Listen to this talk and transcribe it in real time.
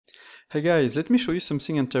Hey guys, let me show you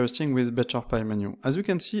something interesting with Better Pile menu. As you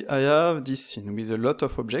can see, I have this scene with a lot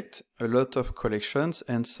of objects, a lot of collections,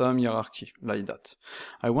 and some hierarchy, like that.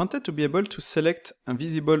 I wanted to be able to select a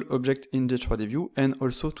visible object in the 3D view and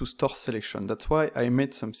also to store selection. That's why I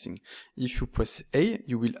made something. If you press A,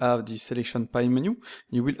 you will have the selection pile menu,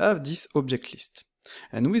 you will have this object list.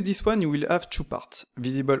 And with this one you will have two parts,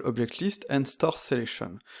 visible object list and store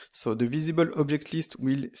selection. So the visible object list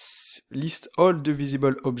will list all the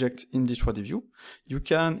visible objects in the 3D view. You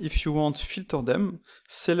can, if you want, filter them,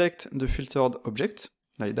 select the filtered object,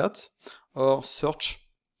 like that, or search,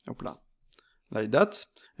 like that,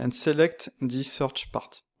 and select the search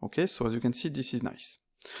part. Okay, so as you can see, this is nice.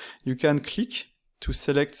 You can click to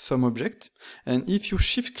select some object, and if you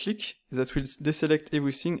shift click, that will deselect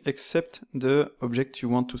everything except the object you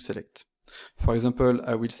want to select. For example,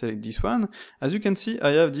 I will select this one. As you can see,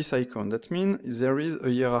 I have this icon. That means there is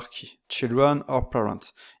a hierarchy, children or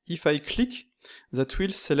parents. If I click, that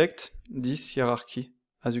will select this hierarchy,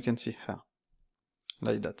 as you can see here,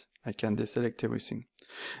 like that. I can deselect everything.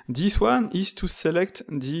 This one is to select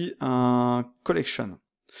the collection.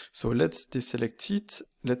 So let's deselect it,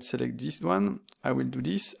 let's select this one, I will do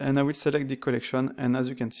this, and I will select the collection, and as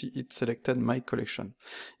you can see, it selected my collection.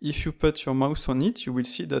 If you put your mouse on it, you will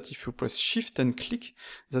see that if you press shift and click,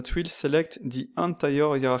 that will select the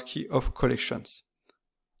entire hierarchy of collections.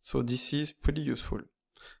 So this is pretty useful.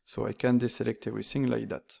 So I can deselect everything like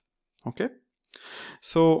that. Okay?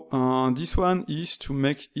 So this one is to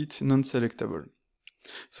make it non-selectable.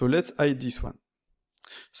 So let's hide this one.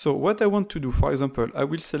 So what I want to do, for example, I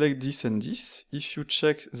will select this and this. If you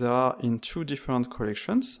check, they are in two different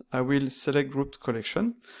collections. I will select grouped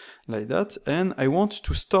collection, like that, and I want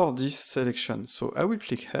to store this selection. So I will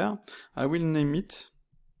click here, I will name it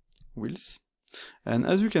wheels, and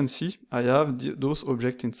as you can see, I have those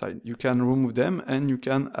objects inside. You can remove them and you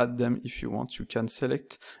can add them if you want. You can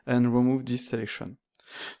select and remove this selection.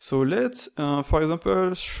 So let's, for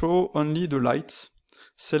example, show only the lights.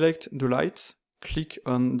 Select the lights. Click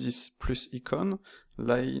on this plus icon,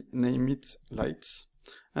 name it lights,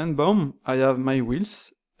 and boom, I have my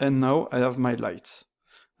wheels, and now I have my lights,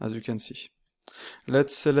 as you can see.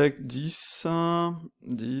 Let's select this,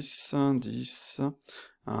 this.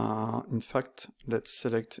 In fact, let's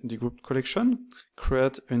select the grouped collection,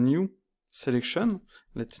 create a new selection,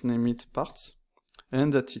 let's name it parts,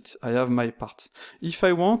 and that's it, I have my parts. If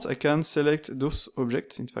I want, I can select those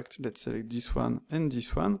objects. In fact, let's select this one and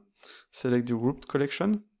this one, select the grouped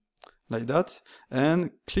collection, like that,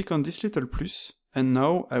 and click on this little plus, and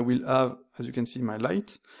now I will have, as you can see, my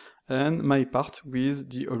light and my part with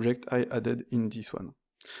the object I added in this one.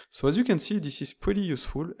 So as you can see, this is pretty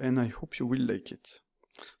useful, and I hope you will like it.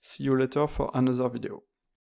 See you later for another video.